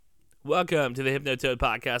Welcome to the Hypnotoad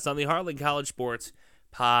Podcast on the Heartland College Sports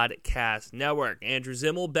Podcast Network. Andrew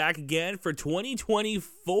Zimmel back again for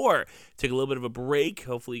 2024. Took a little bit of a break.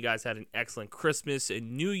 Hopefully you guys had an excellent Christmas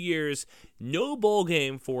and New Year's. No bowl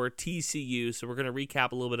game for TCU, so we're going to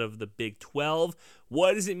recap a little bit of the Big 12.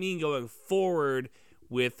 What does it mean going forward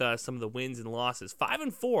with some of the wins and losses?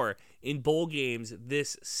 5-4 in bowl games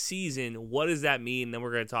this season. What does that mean? Then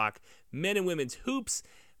we're going to talk men and women's hoops,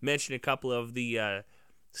 mention a couple of the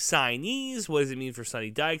signees. What does it mean for Sonny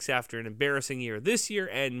Dykes after an embarrassing year this year,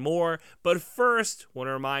 and more. But first, want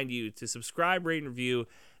to remind you to subscribe, rate, and review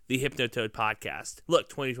the Hypnotoad Podcast. Look,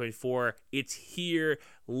 2024, it's here.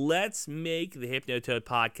 Let's make the Hypnotoad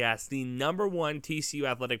Podcast the #1 TCU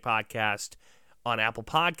athletic podcast on Apple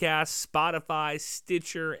Podcasts, Spotify,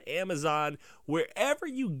 Stitcher, Amazon, wherever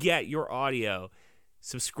you get your audio.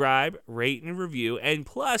 Subscribe, rate, and review. And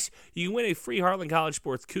plus, you can win a free Heartland College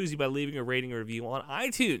Sports koozie by leaving a rating and review on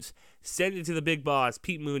iTunes. Send it to the big boss,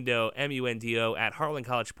 Pete Mundo, M-U-N-D-O, at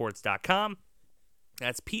heartlandcollegesports.com.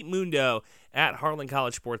 That's Pete Mundo at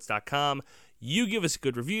heartlandcollegesports.com. You give us a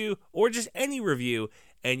good review, or just any review,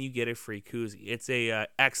 and you get a free koozie. It's a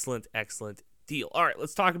excellent deal. All right,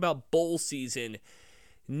 let's talk about bowl season.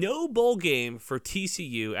 No bowl game for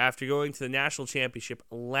TCU after going to the national championship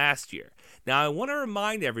last year. Now, I want to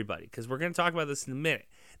remind everybody, because we're going to talk about this in a minute,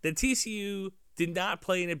 that TCU did not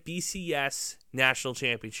play in a BCS national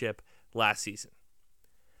championship last season.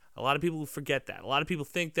 A lot of people forget that. A lot of people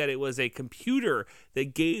think that it was a computer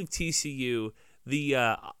that gave TCU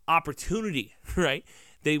the opportunity, right?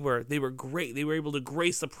 They were great. They were able to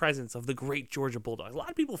grace the presence of the great Georgia Bulldogs. A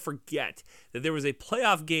lot of people forget that there was a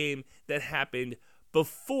playoff game that happened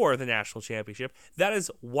before the national championship. That is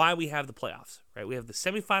why we have the playoffs, right? We have the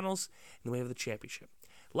semifinals and we have the championship.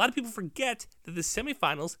 A lot of people forget that the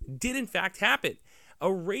semifinals did in fact happen. A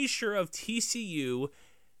erasure of TCU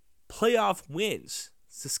playoff wins.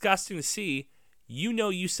 It's disgusting to see. You know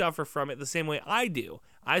you suffer from it the same way I do.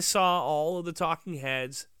 I saw all of the talking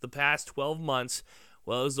heads the past 12 months.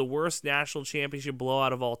 Well, it was the worst national championship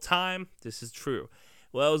blowout of all time. This is true.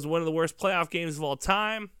 Well, it was one of the worst playoff games of all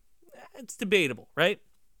time. It's debatable, right?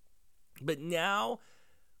 But now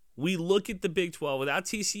we look at the Big 12 without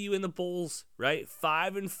TCU in the bowls, right?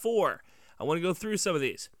 5-4. I want to go through some of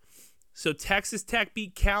these. So Texas Tech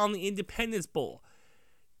beat Cal in the Independence Bowl.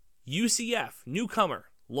 UCF, newcomer,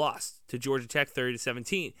 lost to Georgia Tech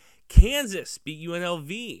 30-17. Kansas beat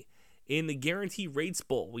UNLV in the Guarantee Rates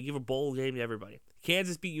Bowl. We give a bowl game to everybody.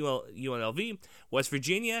 Kansas beat UNLV. West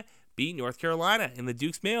Virginia beat North Carolina in the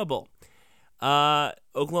Duke's Mayo Bowl.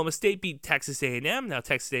 Oklahoma State beat Texas A&M. Now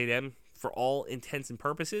Texas A&M, for all intents and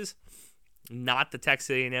purposes, not the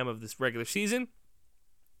Texas A&M of this regular season.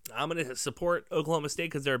 I'm going to support Oklahoma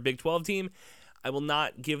State because they're a Big 12 team. I will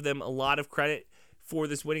not give them a lot of credit for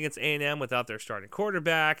this win against A&M without their starting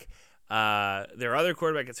quarterback. Their other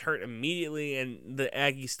quarterback gets hurt immediately, and the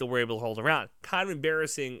Aggies still were able to hold around. Kind of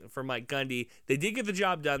embarrassing for Mike Gundy. They did get the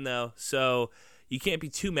job done, though, so you can't be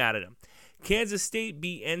too mad at him. Kansas State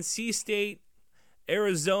beat NC State.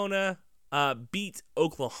 Arizona beat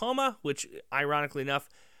Oklahoma, which, ironically enough,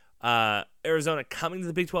 Arizona coming to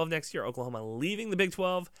the Big 12 next year, Oklahoma leaving the Big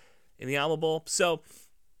 12 in the Alamo Bowl. So,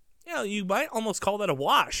 you might almost call that a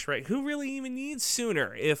wash, right? Who really even needs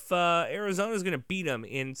Sooner if Arizona is going to beat them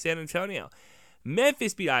in San Antonio?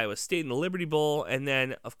 Memphis beat Iowa State in the Liberty Bowl. And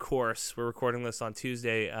then, of course, we're recording this on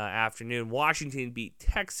Tuesday afternoon. Washington beat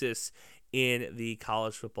Texas in the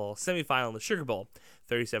college football semifinal in the Sugar Bowl,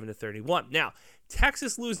 37-31. Now,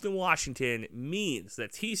 Texas losing to Washington means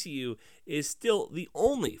that TCU is still the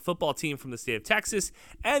only football team from the state of Texas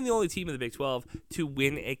and the only team in the Big 12 to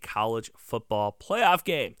win a college football playoff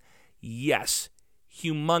game. Yes,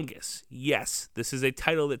 humongous. Yes, this is a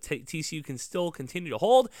title that TCU can still continue to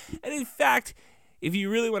hold. And in fact, if you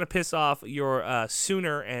really want to piss off your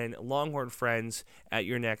Sooner and Longhorn friends at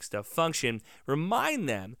your next function, remind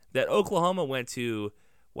them that Oklahoma went to,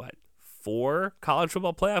 4 college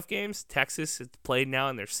football playoff games. Texas has played now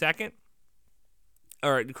in their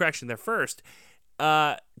their first.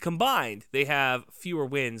 Combined, they have fewer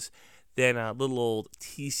wins than little old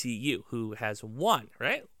TCU, who has 1,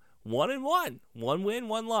 right? 1-1. 1 win,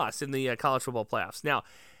 1 loss in the college football playoffs. Now,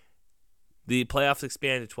 the playoffs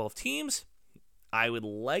expand to 12 teams. I would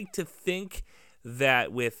like to think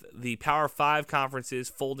that with the Power 5 conferences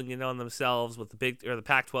folding in on themselves, with the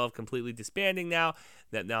Pac-12 completely disbanding now,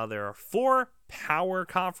 that now there are 4 power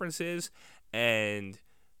conferences and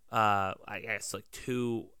I guess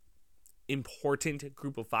 2 important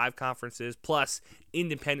group of 5 conferences plus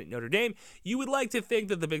independent Notre Dame. You would like to think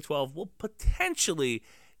that the Big 12 will potentially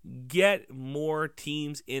get more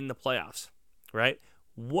teams in the playoffs, right?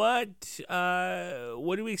 what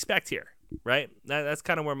do we expect here, right? That's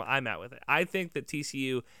kind of where I'm at with it. I think that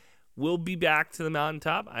TCU will be back to the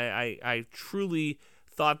mountaintop. I truly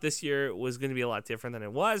thought this year was going to be a lot different than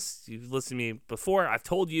it was. You've listened to me before. I've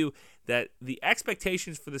told you that the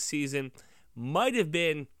expectations for the season might have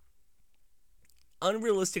been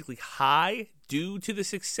unrealistically high due to the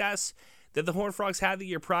success that the Horned Frogs had the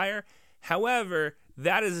year prior. However,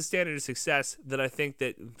 that is a standard of success that I think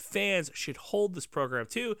that fans should hold this program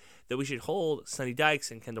to, that we should hold Sonny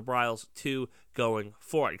Dykes and Kendall Briles to going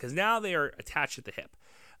forward, because now they are attached at the hip.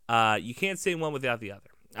 You can't say one without the other.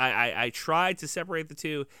 I tried to separate the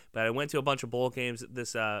two, but I went to a bunch of bowl games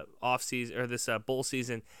this off season or this bowl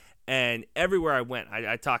season, and everywhere I went,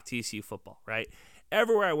 I talked TCU football, right?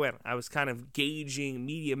 Everywhere I went, I was kind of gauging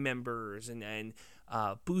media members and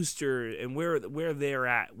booster and where they're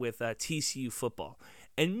at with TCU football.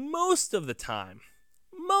 And most of the time,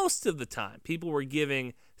 people were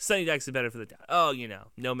giving Sonny Dykes the benefit of the doubt. Oh,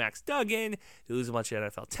 no Max Duggan, you lose a bunch of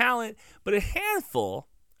NFL talent. But a handful,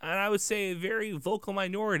 and I would say a very vocal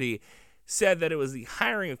minority, said that it was the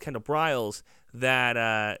hiring of Kendall Briles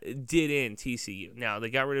that did in TCU. Now, they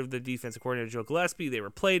got rid of the defensive coordinator, Joe Gillespie. They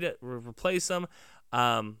replaced him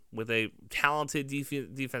with a talented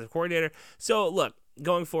defensive coordinator. So, look,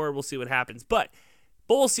 going forward, we'll see what happens. But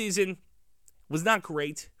bowl season was not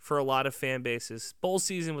great for a lot of fan bases. Bowl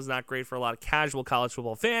season was not great for a lot of casual college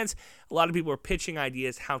football fans. A lot of people were pitching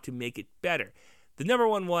ideas how to make it better. The number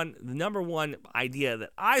one idea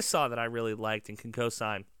that I saw that I really liked and can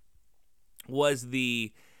co-sign was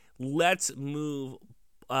the let's move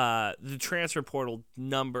the transfer portal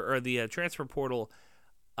number, or the transfer portal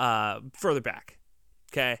further back.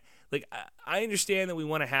 Okay, like I understand that we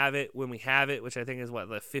want to have it when we have it, which I think is the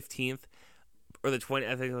 15th or the 20th.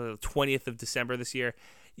 I think the 20th of December this year.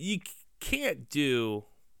 You can't do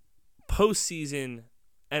postseason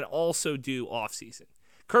and also do off season.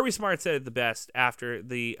 Kirby Smart said it the best after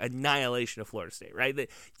the annihilation of Florida State, right? That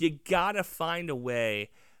you gotta find a way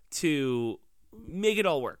to make it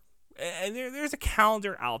all work. And there's a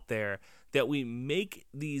calendar out there that we make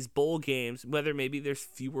these bowl games, whether maybe there's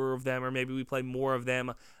fewer of them or maybe we play more of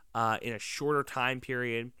them in a shorter time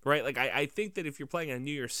period, right? Like I think that if you're playing a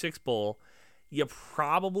New Year's Six bowl, you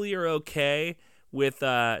probably are okay with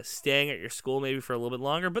staying at your school maybe for a little bit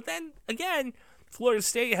longer. But then again, Florida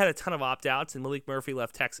State had a ton of opt-outs and Malik Murphy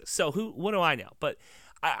left Texas. So what do I know? But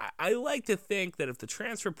I like to think that if the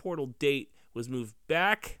transfer portal date was moved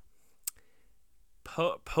back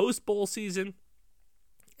post-bowl season,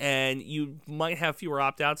 and you might have fewer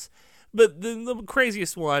opt-outs. But the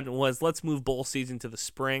craziest one was let's move bowl season to the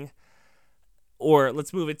spring, or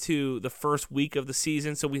let's move it to the first week of the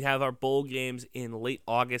season so we have our bowl games in late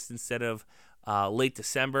August instead of late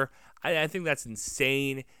December. I think that's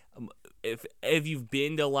insane. If you've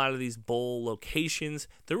been to a lot of these bowl locations,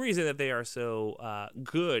 the reason that they are so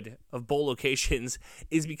good of bowl locations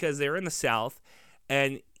is because they're in the South,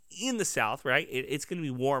 and in the South, right, it's going to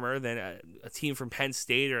be warmer than a team from Penn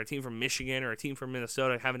State or a team from Michigan or a team from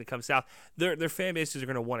Minnesota having to come south. Their fan bases are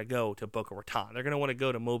going to want to go to Boca Raton. They're going to want to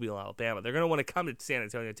go to Mobile, Alabama. They're going to want to come to San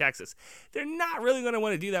Antonio, Texas. They're not really going to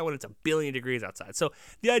want to do that when it's 1 billion degrees outside. So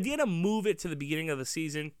the idea to move it to the beginning of the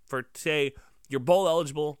season for, say, you're bowl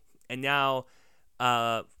eligible, and now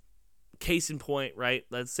case in point, right,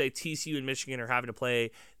 let's say TCU and Michigan are having to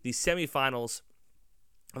play the semifinals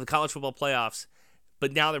of the college football playoffs,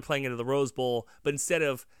 but now they're playing into the Rose Bowl. But instead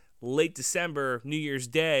of late December, New Year's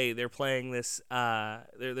Day, they're playing this.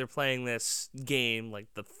 They're playing this game like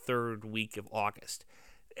the third week of August.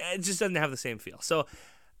 It just doesn't have the same feel. So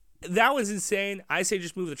that was insane. I say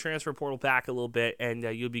just move the transfer portal back a little bit, and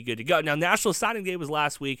you'll be good to go. Now, National Signing Day was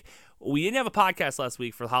last week. We didn't have a podcast last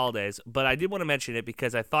week for the holidays, but I did want to mention it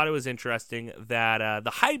because I thought it was interesting that the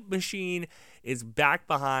hype machine is back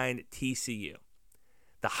behind TCU.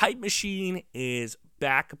 The hype machine is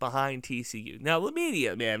back behind TCU. Now, the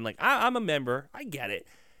media, man, like I'm a member. I get it.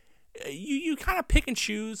 You kind of pick and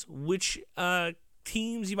choose which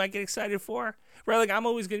teams you might get excited for, right? Like I'm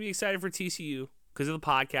always going to be excited for TCU because of the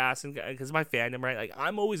podcast and because of my fandom, right? Like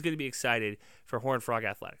I'm always going to be excited for Horned Frog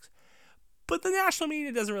Athletics. But the national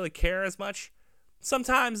media doesn't really care as much.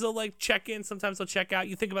 Sometimes they'll like check in, sometimes they'll check out.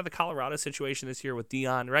 You think about the Colorado situation this year with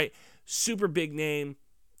Dion, right? Super big name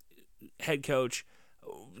head coach.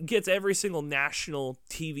 Gets every single national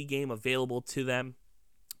TV game available to them.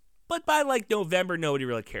 But by like November, nobody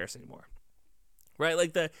really cares anymore. Right?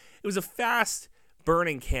 Like it was a fast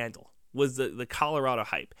burning candle was the Colorado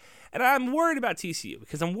hype. And I'm worried about TCU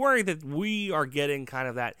because I'm worried that we are getting kind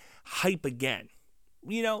of that hype again.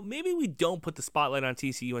 Maybe we don't put the spotlight on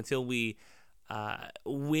TCU until we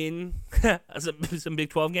win some Big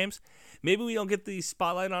 12 games. Maybe we don't get the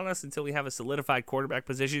spotlight on us until we have a solidified quarterback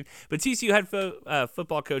position. But TCU head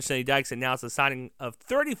football coach Sonny Dykes announced the signing of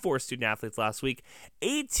 34 student-athletes last week.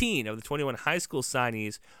 18 of the 21 high school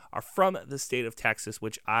signees are from the state of Texas,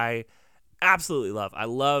 which I absolutely love. I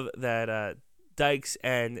love that Dykes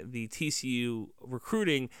and the TCU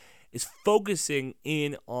recruiting is focusing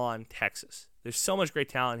in on Texas. There's so much great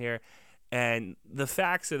talent here, and the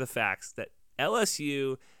facts are the facts that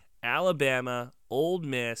LSU, Alabama, Ole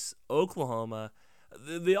Miss, Oklahoma,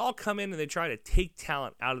 they all come in and they try to take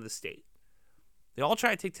talent out of the state. They all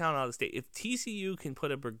try to take talent out of the state. If TCU can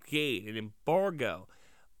put a brigade, an embargo,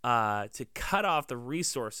 to cut off the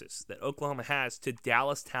resources that Oklahoma has to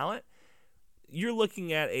Dallas talent, you're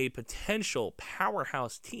looking at a potential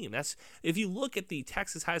powerhouse team. That's if you look at the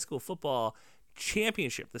Texas high school football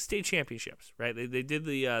championship, the state championships, right? They did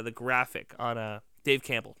the graphic on Dave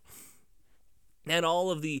Campbell. And all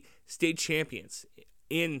of the state champions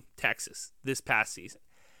in Texas this past season.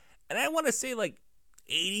 And I want to say like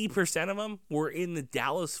 80% of them were in the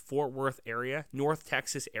Dallas-Fort Worth area, North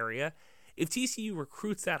Texas area. If TCU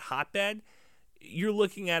recruits that hotbed, you're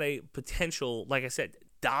looking at a potential, like I said,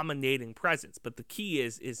 dominating presence. But the key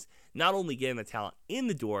is not only getting the talent in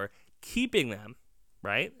the door, keeping them,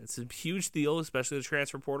 right? It's a huge deal, especially the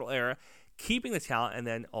transfer portal era, keeping the talent and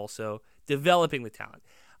then also developing the talent.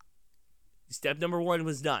 Step number 1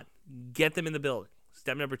 was done. Get them in the building.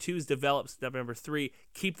 Step number 2 is develop. Step number 3,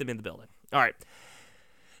 keep them in the building. All right.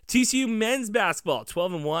 TCU men's basketball,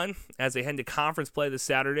 12-1, as they head to conference play this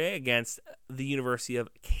Saturday against the University of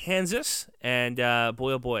Kansas. And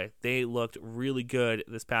boy, oh boy, they looked really good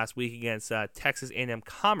this past week against Texas A&M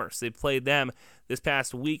Commerce. They played them this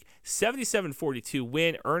past week, 77-42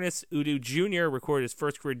 win. Ernest Udu Jr. recorded his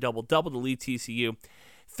first career double-double to lead TCU.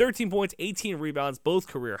 13 points, 18 rebounds, both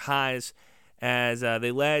career highs, as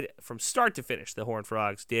they led from start to finish. The Horned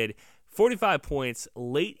Frogs did 45 points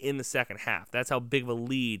late in the second half. That's how big of a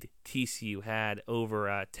lead TCU had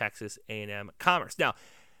over Texas A&M Commerce. Now,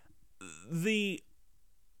 the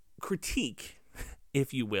critique,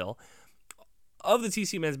 if you will, of the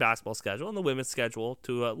TCU men's basketball schedule and the women's schedule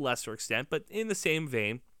to a lesser extent, but in the same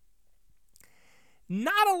vein,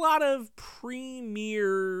 not a lot of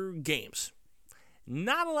premier games.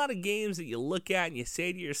 Not a lot of games that you look at and you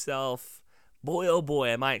say to yourself, boy, oh boy,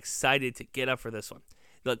 am I excited to get up for this one.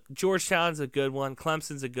 Look, Georgetown's a good one.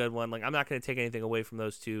 Clemson's a good one. Like, I'm not going to take anything away from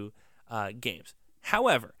those two games.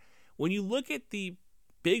 However, when you look at the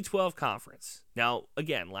Big 12 Conference, now,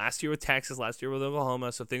 again, last year with Texas, last year with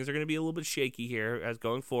Oklahoma, so things are going to be a little bit shaky here as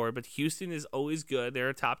going forward, but Houston is always good. They're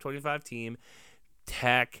a top 25 team.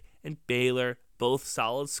 Tech and Baylor, both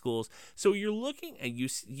solid schools. So you're looking at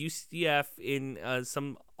UCF in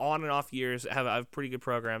some on and off years have pretty good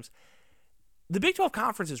programs. The Big 12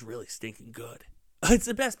 Conference is really stinking good. It's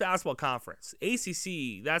the best basketball conference.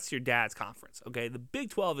 ACC, that's your dad's conference, okay? The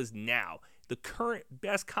Big 12 is now the current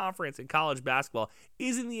best conference in college basketball.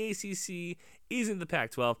 Isn't the ACC, isn't the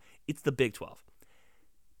Pac-12, it's the Big 12.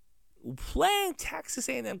 Playing Texas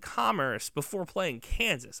A&M Commerce before playing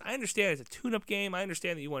Kansas, I understand it's a tune-up game. I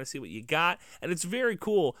understand that you want to see what you got, and it's very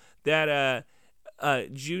cool that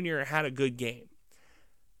Junior had a good game.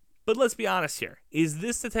 But let's be honest here. Is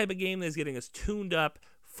this the type of game that's getting us tuned up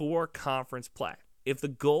for conference play? If the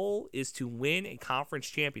goal is to win a conference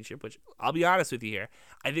championship, which I'll be honest with you here,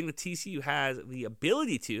 I think the TCU has the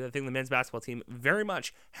ability to. I think the men's basketball team very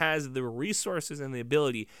much has the resources and the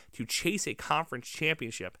ability to chase a conference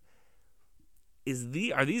championship.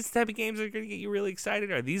 Are these the type of games that are going to get you really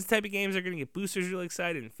excited? Are these the type of games that are going to get boosters really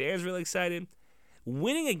excited and fans really excited?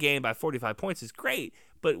 Winning a game by 45 points is great,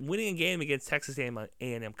 but winning a game against Texas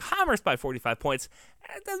A&M Commerce by 45 points,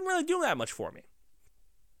 it doesn't really do that much for me.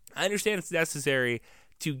 I understand it's necessary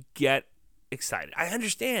to get excited. I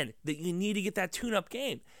understand that you need to get that tune-up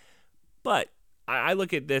game. But I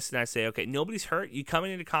look at this and I say, okay, nobody's hurt. You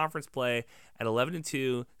coming into conference play at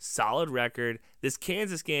 11-2, solid record. This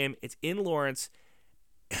Kansas game, it's in Lawrence.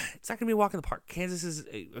 It's not going to be a walk in the park. Kansas is,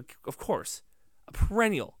 of course, a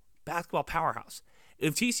perennial basketball powerhouse.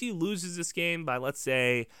 If TCU loses this game by, let's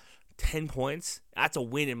say, 10 points, that's a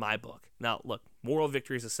win in my book. Now, look, moral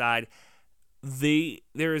victories aside,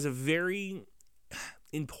 there is a very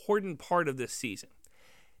important part of this season.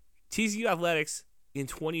 TCU Athletics in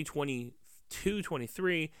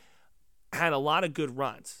 2022-23 had a lot of good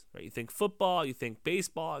runs. Right? You think football, you think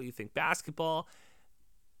baseball, you think basketball.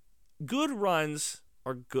 Good runs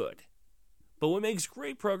are good. But what makes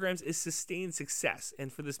great programs is sustained success.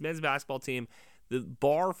 And for this men's basketball team, the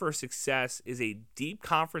bar for success is a deep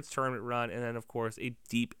conference tournament run and then, of course, a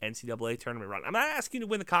deep NCAA tournament run. I'm not asking you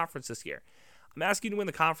to win the conference this year. I'm asking you to win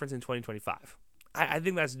the conference in 2025. I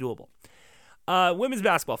think that's doable. Women's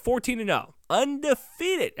basketball, 14-0,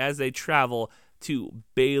 undefeated as they travel to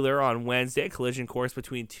Baylor on Wednesday. Collision course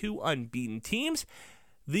between two unbeaten teams.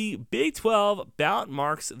 The Big 12 bout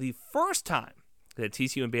marks the first time that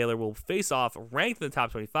TCU and Baylor will face off ranked in the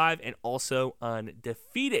top 25 and also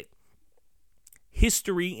undefeated.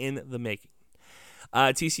 History in the making.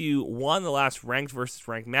 TCU won the last ranked versus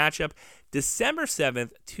ranked matchup December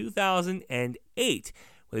 7th, 2008.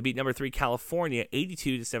 When they beat number 3 California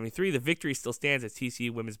 82-73, the victory still stands as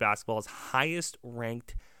TCU women's basketball's highest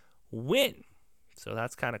ranked win. So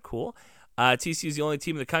that's kind of cool. TCU is the only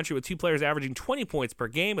team in the country with 2 players averaging 20 points per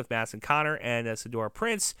game, with Madison Connor and Sadora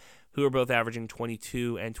Prince, who are both averaging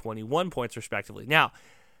 22 and 21 points respectively. Now,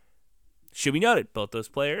 should be noted, both those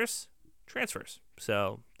players transfers.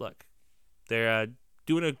 So look, they're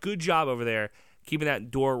doing a good job over there, keeping that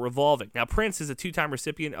door revolving. Now, Prince is a 2-time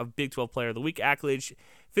recipient of Big 12 Player of the Week accolade. She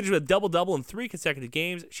finished with a double-double in 3 consecutive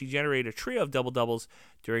games. She generated a trio of double-doubles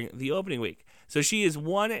during the opening week. So she has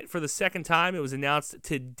won it for the second time. It was announced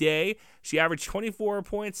today. She averaged 24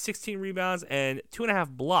 points, 16 rebounds, and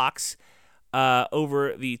 2.5 blocks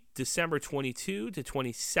over the December 22 to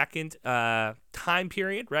 22nd time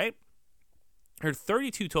period, right? Her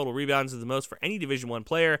 32 total rebounds is the most for any Division I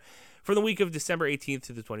player. From the week of December 18th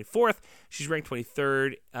to the 24th, she's ranked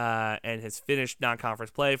 23rd and has finished non-conference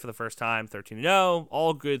play for the first time, 13-0.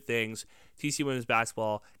 All good things. TCU women's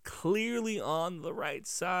basketball clearly on the right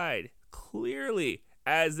side, clearly,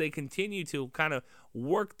 as they continue to kind of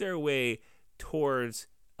work their way towards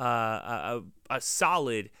a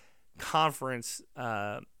solid conference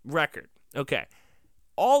record. Okay,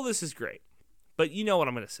 all this is great, but you know what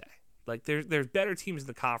I'm going to say. Like, there's better teams in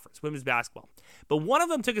the conference, women's basketball. But one of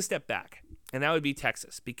them took a step back, and that would be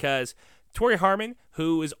Texas, because Tori Harmon,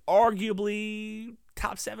 who is arguably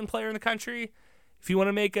top 7 player in the country, if you want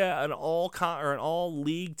to make an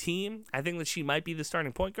all-league team, I think that she might be the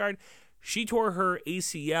starting point guard. She tore her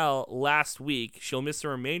ACL last week. She'll miss the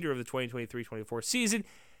remainder of the 2023-24 season.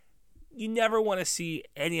 You never want to see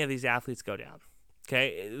any of these athletes go down.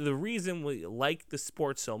 Okay, the reason we like the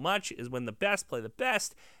sport so much is when the best play the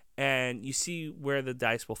best, and you see where the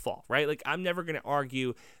dice will fall, right? Like, I'm never going to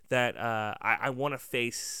argue that I want to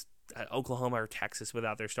face Oklahoma or Texas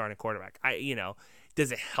without their starting quarterback.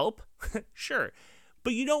 Does it help? Sure.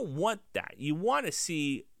 But you don't want that. You want to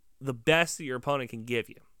see the best that your opponent can give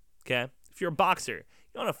you, okay? If you're a boxer,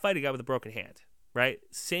 you don't want to fight a guy with a broken hand, right?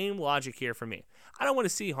 Same logic here for me. I don't want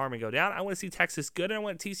to see Harmon go down. I want to see Texas good, and I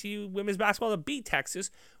want TCU women's basketball to beat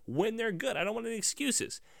Texas when they're good. I don't want any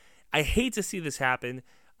excuses. I hate to see this happen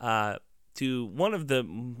to one of the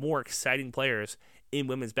more exciting players in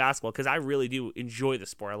women's basketball, because I really do enjoy the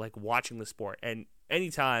sport. I like watching the sport, and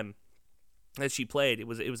anytime that she played, it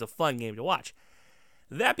was a fun game to watch.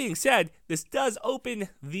 That being said, this does open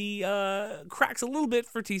the cracks a little bit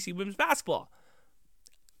for TCU women's basketball.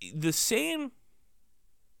 The same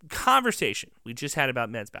conversation we just had about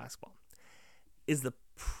men's basketball is the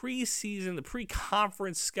preseason, the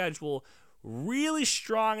pre-conference schedule really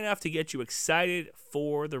strong enough to get you excited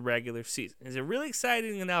for the regular season? Is it really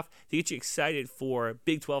exciting enough to get you excited for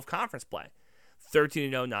Big 12 conference play?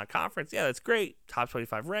 13-0 non-conference, yeah, that's great. Top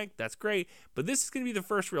 25 ranked, that's great. But this is going to be the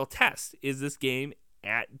first real test, is this game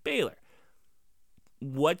at Baylor.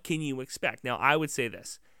 What can you expect? Now, I would say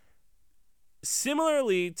this.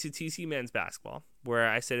 Similarly to TCU men's basketball, where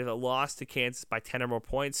I said if it lost to Kansas by 10 or more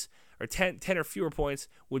points, or 10 or fewer points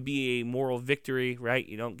would be a moral victory, right?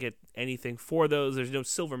 You don't get anything for those. There's no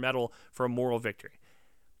silver medal for a moral victory.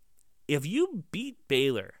 If you beat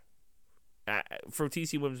Baylor for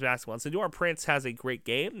TCU women's basketball, and Sadora Prince has a great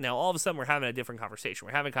game, now all of a sudden we're having a different conversation.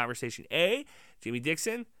 We're having conversation A, Jamie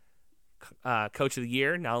Dixon, Coach of the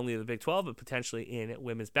Year, not only in the Big 12, but potentially in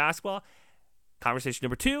women's basketball. Conversation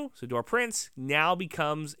number 2, Sadora Prince now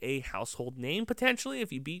becomes a household name potentially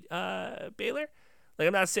if you beat Baylor. Like,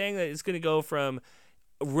 I'm not saying that it's going to go from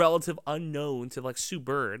a relative unknown to like Sue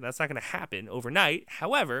Bird. That's not going to happen overnight.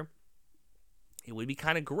 However, it would be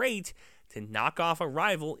kind of great to knock off a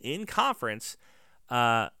rival in conference.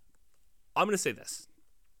 I'm going to say this.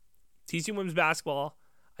 TCU women's basketball,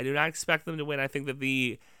 I do not expect them to win. I think that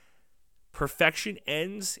the perfection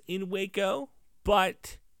ends in Waco,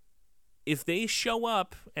 but if they show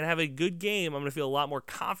up and have a good game, I'm going to feel a lot more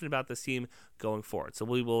confident about this team going forward. So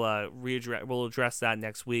we will we'll address that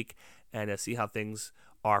next week and see how things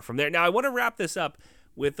are from there. Now, I want to wrap this up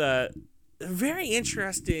with a very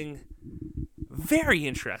interesting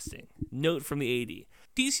note from the AD.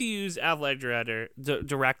 TCU's athletic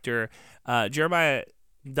director Jeremiah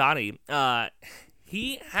Donnie,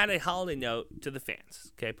 he had a holiday note to the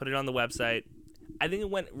fans. Okay, put it on the website. I think it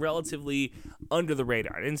went relatively under the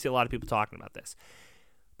radar. I didn't see a lot of people talking about this.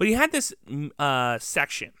 But he had this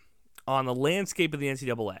section on the landscape of the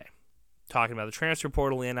NCAA, talking about the transfer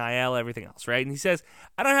portal, NIL, everything else, right? And he says,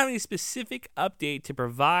 I don't have any specific update to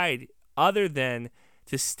provide other than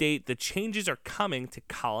to state the changes are coming to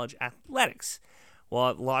college athletics. Well,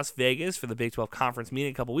 at Las Vegas for the Big 12 conference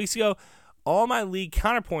meeting a couple weeks ago, all my league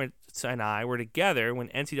counterparts and I were together when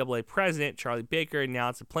NCAA President Charlie Baker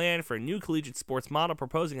announced a plan for a new collegiate sports model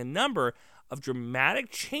proposing a number of dramatic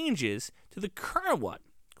changes to the current one.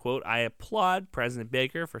 Quote, I applaud President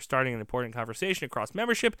Baker for starting an important conversation across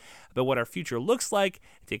membership about what our future looks like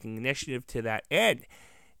and taking initiative to that end.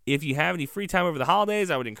 If you have any free time over the holidays,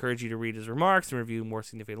 I would encourage you to read his remarks and review more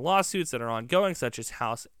significant lawsuits that are ongoing, such as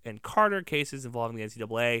House and Carter cases involving the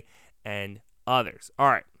NCAA and others. All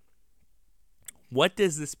right. What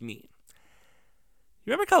does this mean? You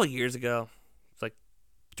remember a couple of years ago? It's like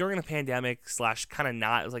during the pandemic / kind of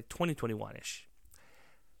not. It was like 2021-ish.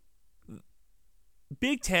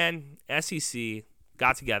 Big Ten, SEC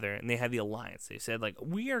got together and they had the alliance. They said, like,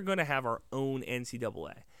 we are going to have our own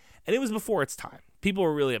NCAA. And it was before its time. People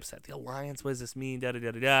were really upset. The alliance, what does this mean?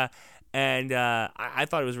 Da-da-da-da-da. And I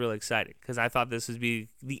thought it was really exciting because I thought this would be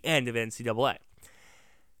the end of NCAA.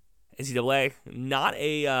 NCAA, not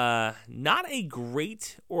a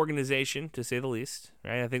great organization, to say the least.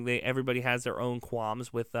 Right? I think everybody has their own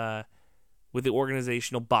qualms with the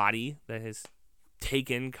organizational body that has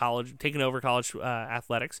taken over college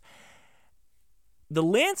athletics. The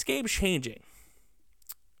landscape changing.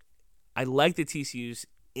 I like the TCU's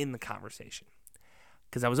in the conversation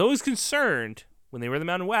because I was always concerned when they were in the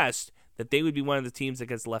Mountain West that they would be one of the teams that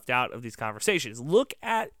gets left out of these conversations. Look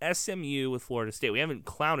at SMU with Florida State. We haven't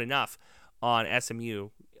clowned enough on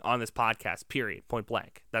SMU on this podcast, period, point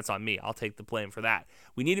blank. That's on me. I'll take the blame for that.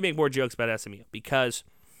 We need to make more jokes about SMU because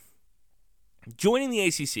joining the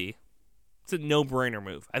ACC, it's a no-brainer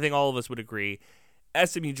move. I think all of us would agree.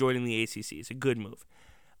 SMU joining the ACC is a good move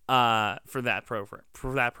for that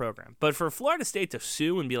program. But for Florida State to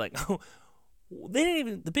sue and be like, oh,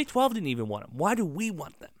 the Big 12 didn't even want them. Why do we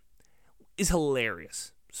want them? Is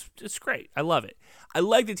hilarious. It's great. I love it. I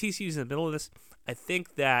like that TCU's in the middle of this. I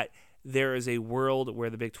think that there is a world where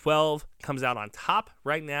the Big 12 comes out on top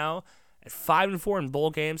right now at 5-4 in bowl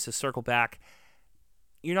games. To circle back,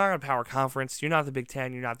 you're not a power conference. You're not the Big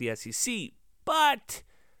 10. You're not the SEC. But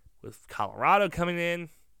with Colorado coming in,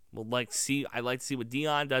 I'd like to see what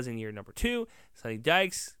Deion does in year number 2. Sonny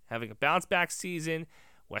Dykes having a bounce back season.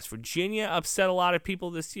 West Virginia upset a lot of people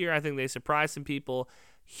this year. I think they surprised some people.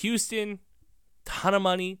 Houston, ton of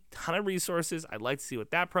money, ton of resources. I'd like to see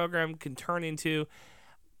what that program can turn into.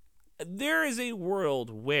 There is a world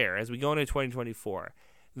where, as we go into 2024,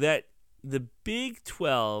 that the Big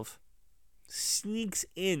 12 sneaks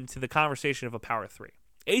into the conversation of a Power 3.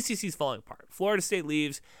 ACC's falling apart. Florida State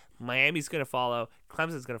leaves. Miami's going to follow.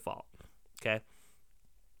 Clemson's going to follow. Okay?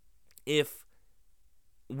 If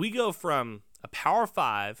we go from a Power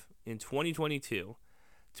 5 in 2022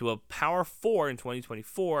 to a Power 4 in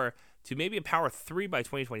 2024 to maybe a Power 3 by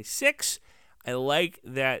 2026, I like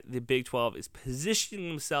that the Big 12 is positioning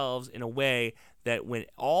themselves in a way that when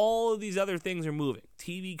all of these other things are moving,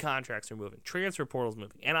 TV contracts are moving, transfer portals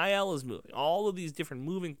moving, NIL is moving, all of these different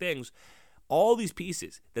moving things, all these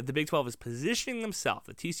pieces, that the Big 12 is positioning themselves,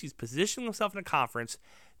 the TCU is positioning themselves in a conference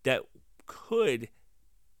that could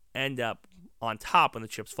end up on top when the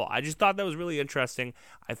chips fall. I just thought that was really interesting.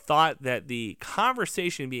 I thought that the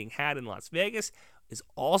conversation being had in Las Vegas is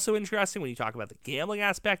also interesting when you talk about the gambling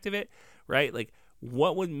aspect of it, right? Like,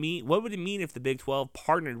 what would it mean if the Big 12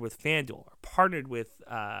 partnered with FanDuel or partnered with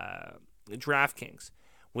DraftKings?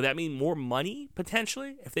 Would that mean more money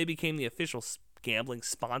potentially if they became the official gambling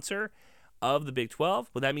sponsor of the Big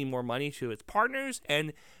 12? Would that mean more money to its partners?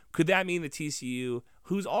 And could that mean the TCU,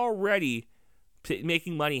 who's already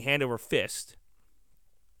making money hand over fist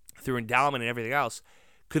through endowment and everything else,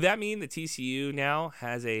 could that mean the TCU now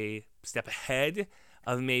has a step ahead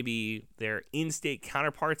of maybe their in-state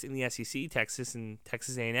counterparts in the SEC, Texas and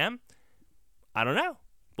Texas A&M? I don't know,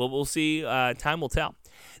 but we'll see. Time will tell.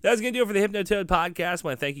 That's going to do it for the Hypnotoad podcast. I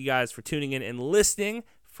want to thank you guys for tuning in and listening.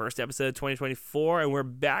 First episode of 2024, and we're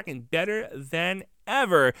back and better than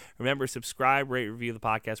ever. Remember, subscribe, rate, review the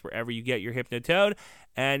podcast wherever you get your Hypnotoad,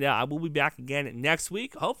 and I will be back again next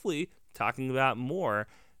week, hopefully talking about more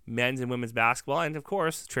men's and women's basketball, and of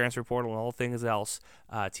course, transfer portal and all things else,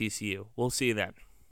 TCU. We'll see you then.